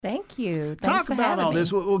Thank you. Thanks Talk for about having all me.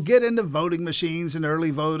 this. We'll get into voting machines and early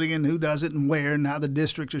voting and who does it and where and how the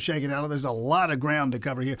districts are shaking out. There's a lot of ground to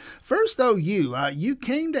cover here. First, though, you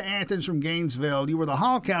came to Athens from Gainesville. You were the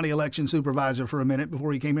Hall County election supervisor for a minute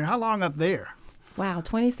before you came here. How long up there? Wow,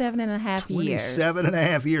 27 and a half years. 27 and a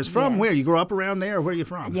half years. From Yes. where? You grew up around there, or where are you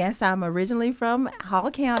from? Yes, I'm originally from Hall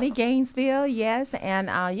County, Gainesville. Yes, and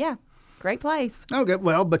great place. Okay,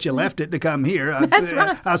 well, but you left it to come here. That's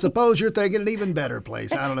right. I suppose you're thinking an even better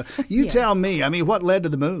place. I don't know. You Yes. tell me. I mean, what led to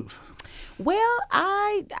the move? Well,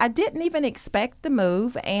 I didn't even expect the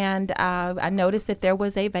move, and I noticed that there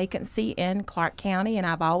was a vacancy in Clark County, and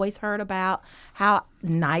I've always heard about how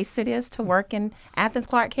nice it is to work in Athens,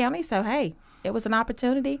 Clark County. So, hey, it was an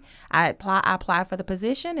opportunity. I applied for the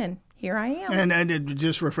position, and here I am. And it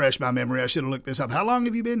just refreshed my memory. I should have looked this up. How long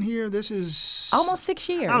have you been here? This is Almost 6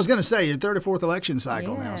 years. I was going to say your 34th election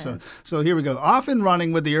cycle now. Yes. So here we go. Off and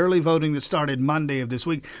running with the early voting that started Monday of this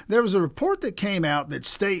week. There was a report that came out that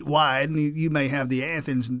statewide, and you may have the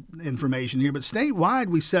Athens information here, but statewide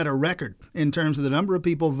we set a record in terms of the number of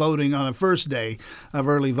people voting on a first day of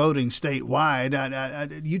early voting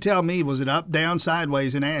statewide. You tell me, was it up, down,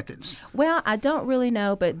 sideways in Athens? Well, I don't really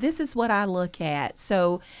know, but this is what I look at.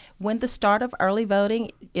 So when the start of early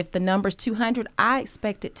voting, if the number's 200, I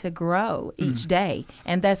expect it to grow each day,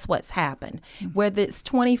 and that's what's happened. Whether it's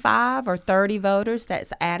 25 or 30 voters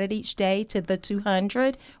that's added each day to the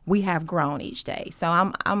 200, we have grown each day. So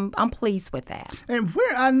I'm pleased with that. And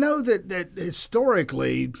where I know that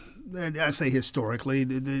historically, and I say historically,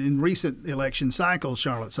 in recent election cycles,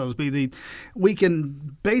 Charlotte Sosby, we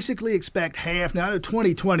can basically expect half. Now, I know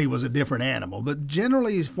 2020 was a different animal, but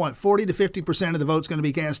generally, 40 to 50% of the vote's going to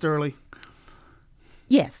be cast early?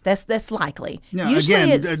 Yes, that's likely. Now, Usually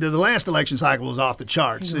again, it's, the last election cycle was off the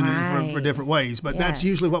charts Right. for different ways, but that's Yes.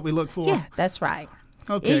 usually what we look for? yeah, that's right.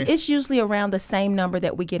 Okay. It's usually around the same number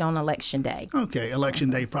that we get on Election Day. Okay, Election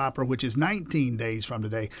Day proper, which is 19 days from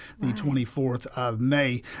today, the 24th of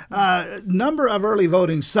May. Number of early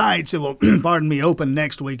voting sites that will, pardon me, open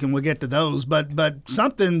next week, and we'll get to those. But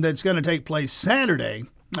something that's going to take place Saturday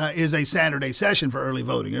is a Saturday session for early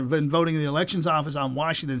voting. You've been voting in the elections office on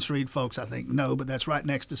Washington Street, folks, I think know, but that's right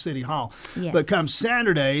next to City Hall. Yes. But come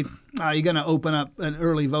Saturday, you're going to open up an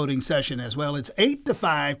early voting session as well. It's 8 to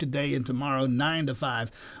 5 today and tomorrow, 9 to 5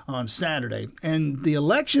 on Saturday. And the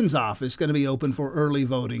elections office is going to be open for early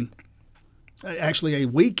voting. Actually,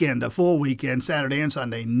 a full weekend, Saturday and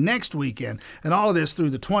Sunday, next weekend, and all of this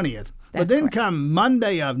through the 20th. But That's then correct. come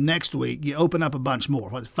Monday of next week, you open up a bunch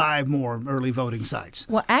more, 5 more early voting sites.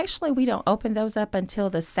 Well, actually, we don't open those up until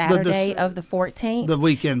the Saturday of the 14th. The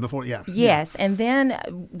weekend before, yeah. Yes, and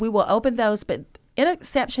then we will open those, but in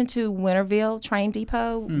exception to Winterville Train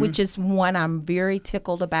Depot, which is one I'm very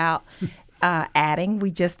tickled about adding. We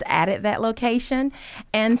just added that location.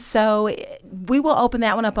 And so we will open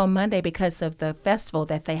that one up on Monday because of the festival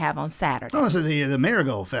that they have on Saturday. Oh, so the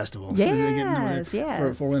Marigold Festival. Yes,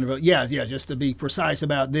 yes. For Winterville. Yeah, just to be precise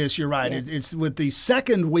about this, you're right. Yes. It's with the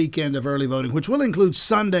second weekend of early voting, which will include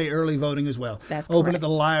Sunday early voting as well. That's Open correct. at the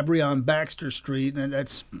library on Baxter Street, and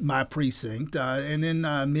that's my precinct. And then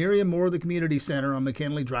Miriam Moore, the Community Center on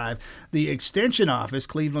McKinley Drive. The Extension Office,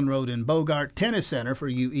 Cleveland Road in Bogart. Tennis Center for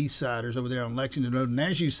you East Siders over there on Lexington Road. And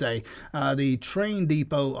as you say, the Train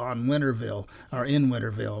Depot on Winterville, or in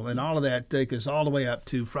Winterville. And all of that take us all the way up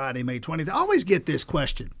to Friday, May 20th. I always get this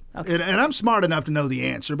question. Okay. And I'm smart enough to know the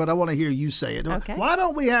answer, but I want to hear you say it. Okay. Why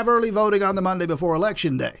don't we have early voting on the Monday before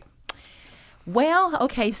Election Day? Well,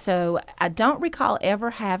 okay, so I don't recall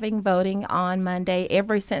ever having voting on Monday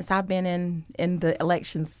ever since I've been in the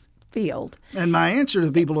elections field. And my answer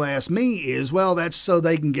to people who ask me is, well, that's so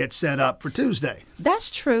they can get set up for Tuesday. That's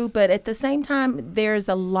true, but at the same time, there's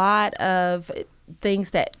a lot of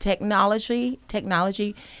things that technology.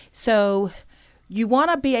 So you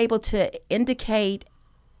want to be able to indicate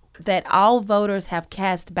that all voters have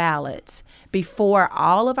cast ballots before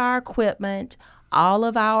all of our equipment, all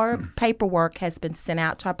of our paperwork has been sent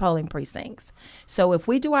out to our polling precincts. So if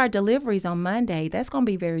we do our deliveries on Monday, that's going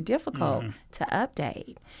to be very difficult to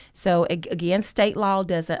update. So again, state law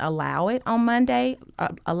doesn't allow it on Monday,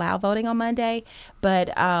 allow voting on Monday,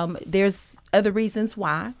 but there's other reasons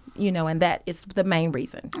why. And that is the main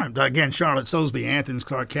reason. Again, Charlotte Sosby, Athens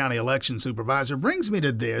Clark County Election Supervisor, brings me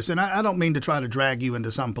to this, and I don't mean to try to drag you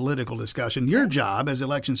into some political discussion. Your job as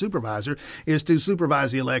election supervisor is to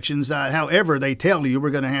supervise the elections however they tell you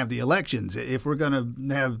we're going to have the elections. If we're going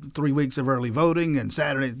to have 3 weeks of early voting and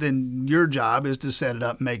Saturday, then your job is to set it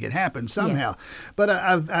up and make it happen somehow. Yes. But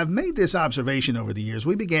I've made this observation over the years.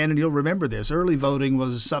 We began, and you'll remember this, early voting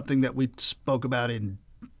was something that we spoke about in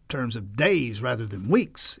terms of days rather than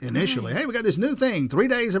weeks initially. Hey, we got this new thing, 3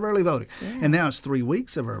 days of early voting. Yes. And now it's 3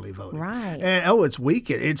 weeks of early voting. Right. And, it's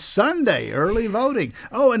weekend. It's Sunday, early voting.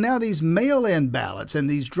 Oh, and now these mail-in ballots and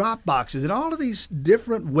these drop boxes and all of these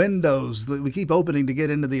different windows that we keep opening to get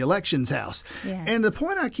into the elections house. Yes. And the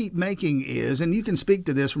point I keep making is, and you can speak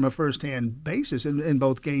to this from a firsthand basis in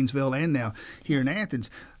both Gainesville and now here in Athens,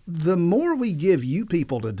 the more we give you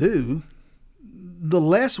people to do, the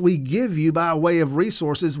less we give you by way of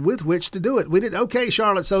resources with which to do it. We did, okay,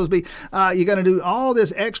 Charlotte Sosebee, you're going to do all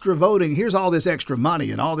this extra voting. Here's all this extra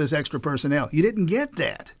money and all this extra personnel. You didn't get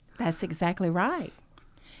that. That's exactly right.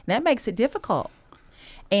 That makes it difficult.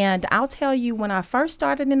 And I'll tell you, when I first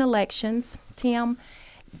started in elections, Tim,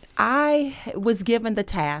 I was given the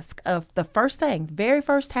task of the very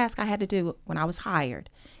first task I had to do when I was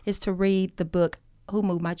hired is to read the book, Who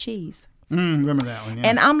Moved My Cheese? Remember that one, yeah.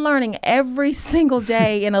 And I'm learning every single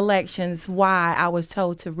day in elections why I was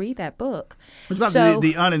told to read that book. It's about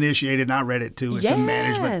the uninitiated, and I read it too. It's a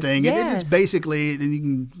management thing. Yes. It's basically, and you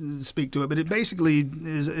can speak to it, but it basically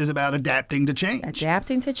is about adapting to change.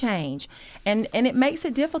 Adapting to change. And it makes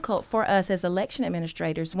it difficult for us as election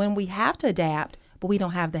administrators when we have to adapt, but we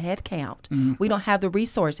don't have the head count. Mm-hmm. We don't have the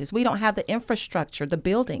resources. We don't have the infrastructure, the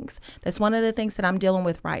buildings. That's one of the things that I'm dealing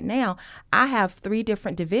with right now. I have 3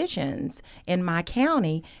 different divisions in my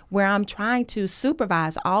county where I'm trying to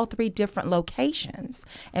supervise all 3 different locations.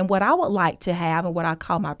 And what I would like to have, and what I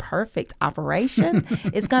call my perfect operation,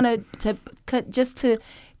 is going to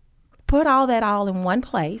put all in one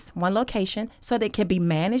place, one location, so that it can be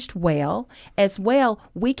managed well. As well,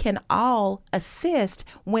 we can all assist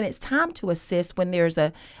when it's time to assist. When there's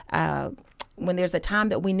a time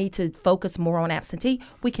that we need to focus more on absentee,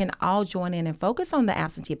 we can all join in and focus on the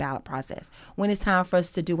absentee ballot process. When it's time for us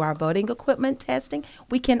to do our voting equipment testing,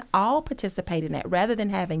 we can all participate in that rather than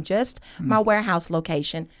having just my warehouse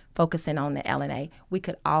location focusing on the LNA. We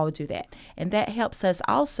could all do that. And that helps us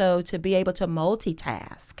also to be able to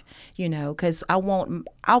multitask, because I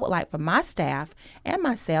would like for my staff and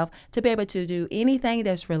myself to be able to do anything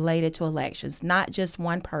that's related to elections, not just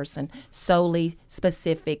one person solely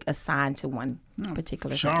specific assigned to one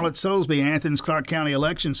particular Charlotte Sosebee, Athens Clarke County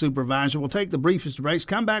Election Supervisor. We'll take the briefest breaks.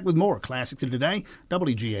 Come back with more Classics of Today,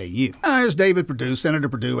 WGAU. Here's David Perdue, Senator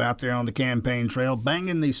Perdue, out there on the campaign trail,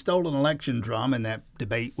 banging the stolen election drum in that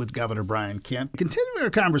debate with Governor Brian Kemp. Continuing our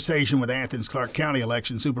conversation with Athens Clarke County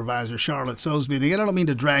Election Supervisor Charlotte Sosebee. And again, I don't mean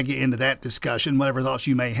to drag you into that discussion, whatever thoughts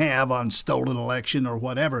you may have on stolen election or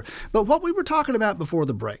whatever. But what we were talking about before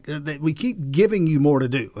the break, that we keep giving you more to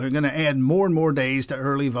do. We're going to add more and more days to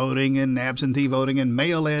early voting and absentee voting and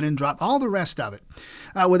mail-in and drop, all the rest of it,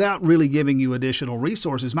 without really giving you additional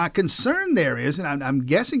resources. My concern there is, and I'm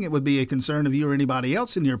guessing it would be a concern of you or anybody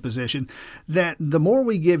else in your position, that the more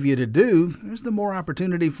we give you to do, there's the more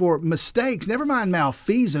opportunity for mistakes, never mind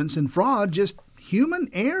malfeasance and fraud, just human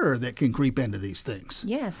error that can creep into these things.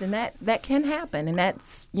 Yes, and that can happen, and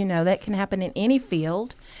that can happen in any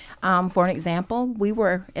field. For an example, we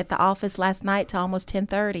were at the office last night till almost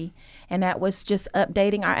 10:30, and that was just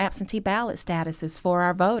updating our absentee ballot statuses for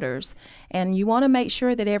our voters. And you want to make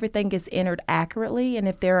sure that everything is entered accurately, and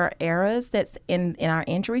if there are errors that's in our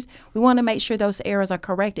entries, we want to make sure those errors are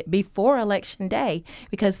corrected before Election Day,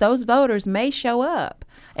 because those voters may show up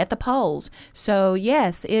at the polls. So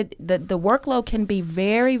yes, the workload can be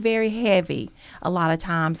very, very heavy a lot of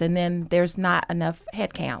times, and then there's not enough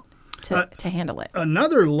head count to handle it.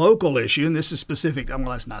 Another local issue, and this is specific,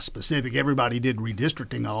 well, it's not specific, everybody did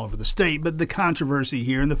redistricting all over the state, but the controversy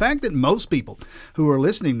here and the fact that most people who are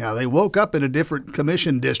listening now, they woke up in a different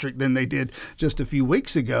commission district than they did just a few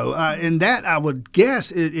weeks ago. And that, I would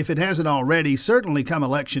guess, if it hasn't already, certainly come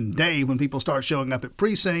Election Day, when people start showing up at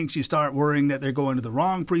precincts, you start worrying that they're going to the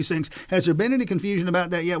wrong precincts. Has there been any confusion about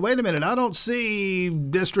that yet? Wait a minute, I don't see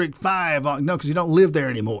District 5. No, because you don't live there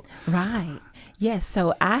anymore. Right. Yes,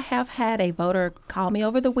 so I have had a voter call me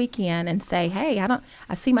over the weekend and say, hey,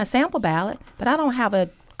 I see my sample ballot, but I don't have a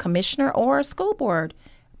commissioner or a school board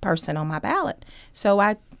person on my ballot. So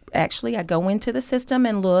I go into the system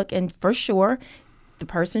and look, and for sure, the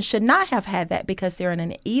person should not have had that because they're in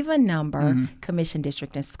an even number commission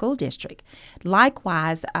district and school district.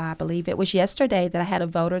 Likewise, I believe it was yesterday that I had a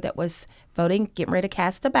voter that was voting, getting ready to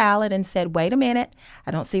cast a ballot, and said, wait a minute, I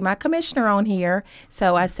don't see my commissioner on here.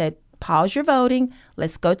 So I said, pause your voting,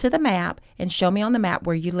 let's go to the map and show me on the map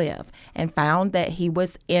where you live, and found that he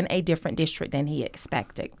was in a different district than he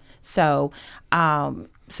expected. So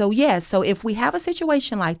yes, so if we have a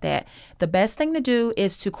situation like that, the best thing to do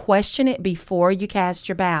is to question it before you cast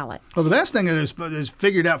your ballot. Well, the best thing is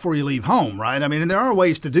figure it out before you leave home, right? I mean, and there are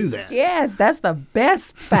ways to do that. Yes, that's the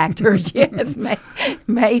best factor. Yes,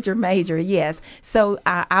 major, yes. So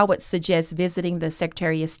I would suggest visiting the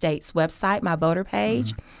Secretary of State's website, my voter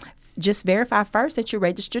page. Just verify first that you're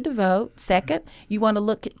registered to vote. Second, you want to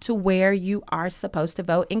look to where you are supposed to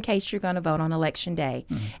vote in case you're going to vote on Election Day.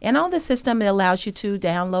 And on the system, it allows you to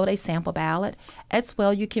download a sample ballot. As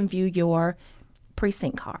well, you can view your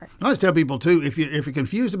precinct card. I always tell people, too, if you're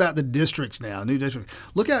confused about the districts now, new districts,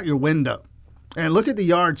 look out your window. And look at the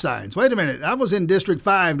yard signs. Wait a minute. I was in District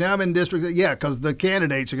 5. Now I'm in District... Yeah, because the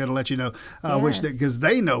candidates are going to let you know because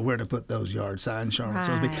they know where to put those yard signs, Charlotte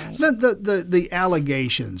Sosebee. The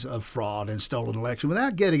allegations of fraud and stolen election,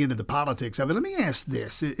 without getting into the politics of it, let me ask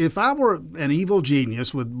this. If I were an evil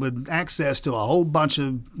genius with access to a whole bunch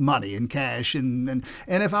of money and cash, and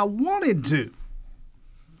if I wanted to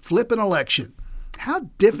flip an election, how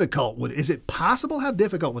difficult is it possible? How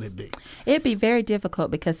difficult would it be? It'd be very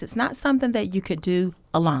difficult because it's not something that you could do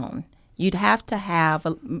alone. You'd have to have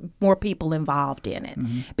more people involved in it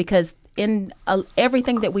because in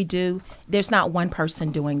everything that we do, there's not one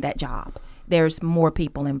person doing that job. There's more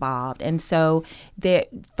people involved. And so,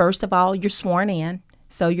 first of all, you're sworn in.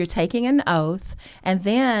 So you're taking an oath. And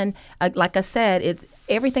then, like I said, it's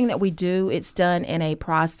everything that we do, it's done in a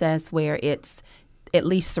process where it's at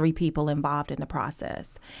least 3 people involved in the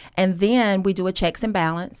process. And then we do a checks and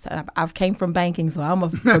balance. I've came from banking, so I'm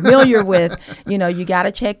familiar with, you got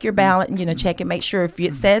to check your ballot, check and make sure if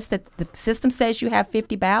it says that the system says you have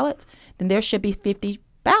 50 ballots, then there should be 50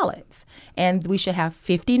 ballots. And we should have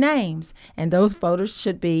 50 names. And those voters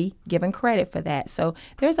should be given credit for that. So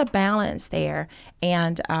there's a balance there.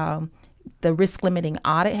 And the risk limiting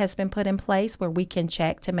audit has been put in place where we can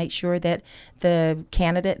check to make sure that the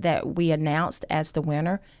candidate that we announced as the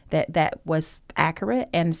winner, that was accurate.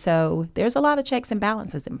 And so there's a lot of checks and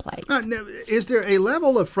balances in place. Now, is there a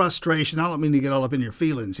level of frustration? I don't mean to get all up in your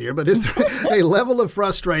feelings here, but is there a level of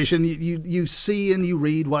frustration? You see and you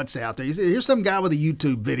read what's out there. Here's some guy with a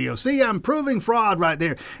YouTube video. See, I'm proving fraud right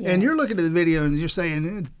there. Yes. And you're looking at the video and you're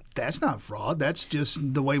saying, that's not fraud. That's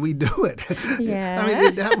just the way we do it. Yeah.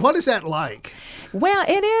 I mean, what is that like? Well,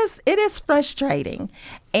 it is frustrating.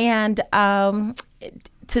 And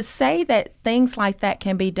to say that things like that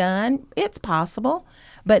can be done, it's possible,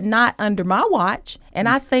 but not under my watch. And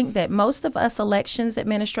I think that most of us elections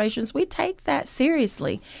administrations, we take that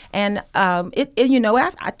seriously. And I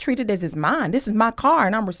treat it as it's mine. This is my car,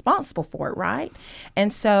 and I'm responsible for it, right?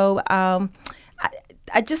 And so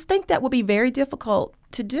I just think that would be very difficult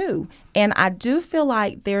to do. And I do feel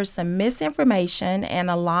like there's some misinformation, and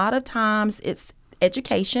a lot of times it's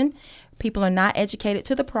education. People are not educated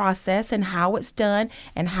to the process and how it's done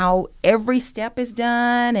and how every step is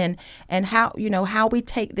done and how we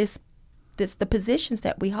take the positions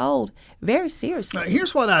that we hold very seriously. Now,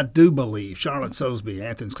 here's what I do believe, Charlotte Sosebee,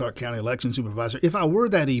 Athens Clarke County Election Supervisor. If I were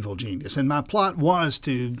that evil genius and my plot was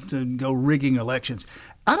to go rigging elections,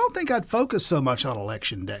 I don't think I'd focus so much on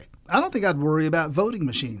Election Day. I don't think I'd worry about voting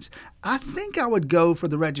machines. I think I would go for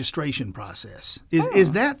the registration process.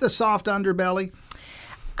 Is that the soft underbelly?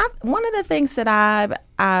 One of the things that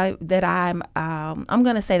I'm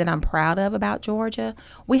going to say that I'm proud of about Georgia,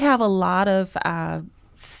 we have a lot of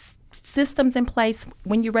systems in place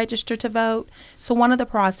when you register to vote. So one of the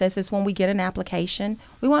processes when we get an application,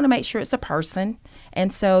 we want to make sure it's a person,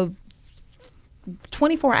 and so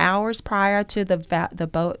 24 hours prior to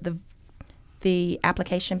the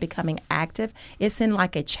application becoming active, it's in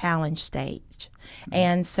like a challenge stage.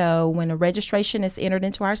 And so when a registration is entered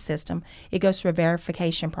into our system, it goes through a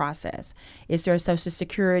verification process. Is there a Social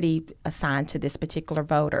Security assigned to this particular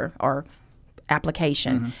voter or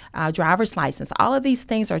application? Driver's license? All of these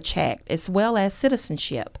things are checked, as well as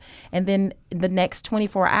citizenship. And then in the next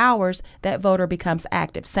 24 hours, that voter becomes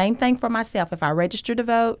active. Same thing for myself. If I register to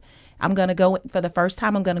vote, I'm going to go, for the first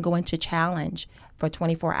time, I'm going to go into challenge for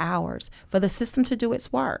 24 hours for the system to do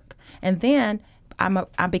its work. And then I'm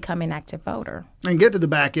becoming an active voter. And get to the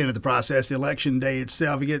back end of the process, the election day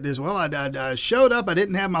itself. You get this, well, I showed up, I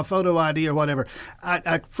didn't have my photo ID or whatever.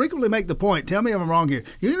 I frequently make the point, tell me if I'm wrong here,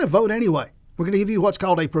 you're going to vote anyway. We're going to give you what's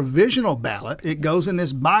called a provisional ballot. It goes in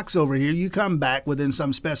this box over here. You come back within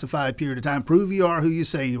some specified period of time, prove you are who you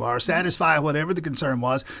say you are, satisfy whatever the concern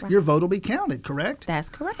was. Right. Your vote will be counted, correct? That's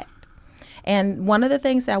correct. And one of the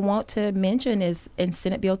things I want to mention is in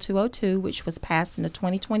Senate Bill 202, which was passed in the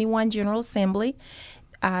 2021 General Assembly,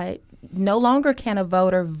 no longer can a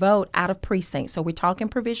voter vote out of precinct. So we're talking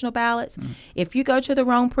provisional ballots. If you go to the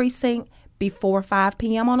wrong precinct before 5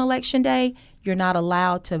 p.m. on Election Day, you're not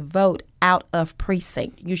allowed to vote out of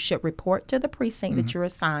precinct. You should report to the precinct that you're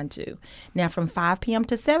assigned to. Now, from 5 p.m.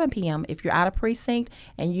 to 7 p.m., if you're out of precinct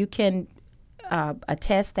and you can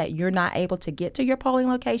attest that you're not able to get to your polling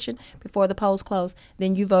location before the polls close,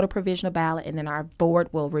 then you vote a provisional ballot, and then our board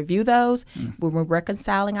will review those. We're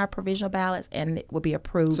reconciling our provisional ballots, and it will be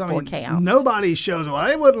approved for count. Nobody shows, well,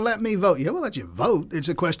 they wouldn't let me vote. Yeah, we'll let you vote. It's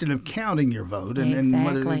a question of counting your vote. And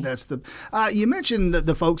whether that's the... you mentioned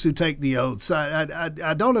the folks who take the oaths.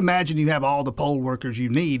 I don't imagine you have all the poll workers you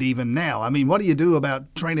need even now. I mean, what do you do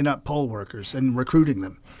about training up poll workers and recruiting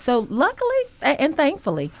them? So luckily and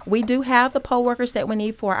thankfully, we do have the poll workers that we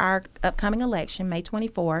need for our upcoming election, May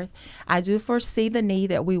 24th. I do foresee the need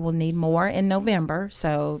that we will need more in November.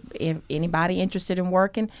 So if anybody interested in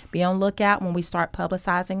working, be on lookout when we start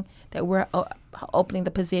publicizing that we're opening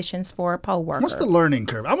the positions for a poll worker. What's the learning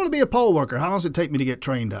curve? I want to be a poll worker. How long does it take me to get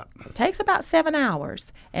trained up? It takes about 7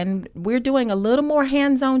 hours, and we're doing a little more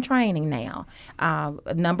hands-on training now.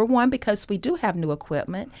 Number one, because we do have new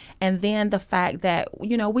equipment, and then the fact that,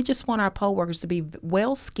 we just want our poll workers to be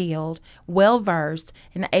well-skilled, well-versed,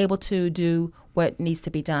 and able to do what needs to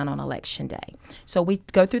be done on election day. So we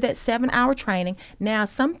go through that 7-hour training. Now,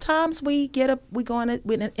 sometimes we go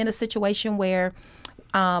in a situation where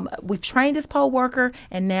we've trained this poll worker,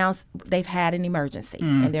 and now they've had an emergency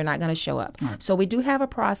and they're not going to show up. Right. So we do have a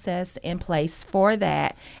process in place for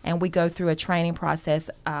that, and we go through a training process,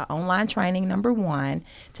 online training, number one,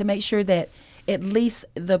 to make sure that at least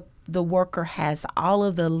the worker has all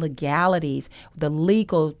of the legalities, the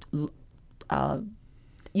legal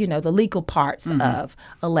the legal parts of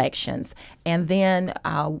elections. And then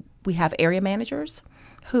we have area managers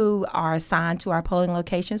who are assigned to our polling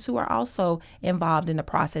locations, who are also involved in the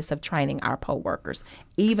process of training our poll workers,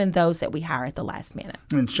 even those that we hire at the last minute.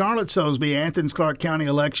 And Charlotte Sosby, Athens-Clarke County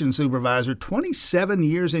Election Supervisor, 27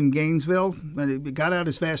 years in Gainesville, got out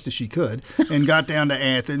as fast as she could and got down to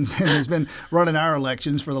Athens and has been running our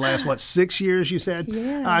elections for the last, 6 years, you said?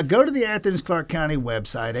 Yes. Go to the Athens-Clarke County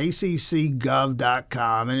website,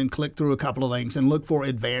 accgov.com, and then click through a couple of links and look for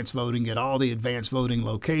advanced voting at all the advanced voting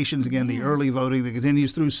locations. Again, the early voting that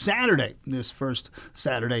continues through Saturday, this first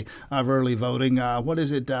Saturday of early voting.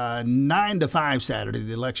 9 to 5 Saturday,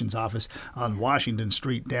 the elections office on Washington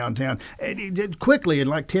Street downtown. Quickly, in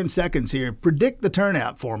like 10 seconds here, predict the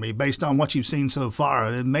turnout for me based on what you've seen so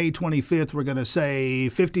far. May 25th, we're going to say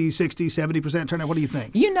 50, 60, 70% turnout. What do you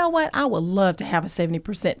think? You know what? I would love to have a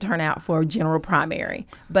 70% turnout for a general primary.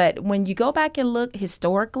 But when you go back and look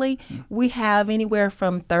historically, we have anywhere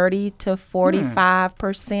from 30 to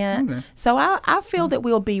 45%. Okay. So I feel that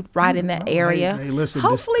we'll be right in that area. Hey, listen,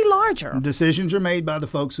 hopefully larger. Decisions are made by the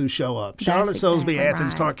folks who show up. Charlotte Sosby,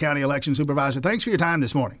 Athens-Clarke County Election Supervisor, thanks for your time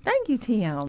this morning. Thank you, Tim.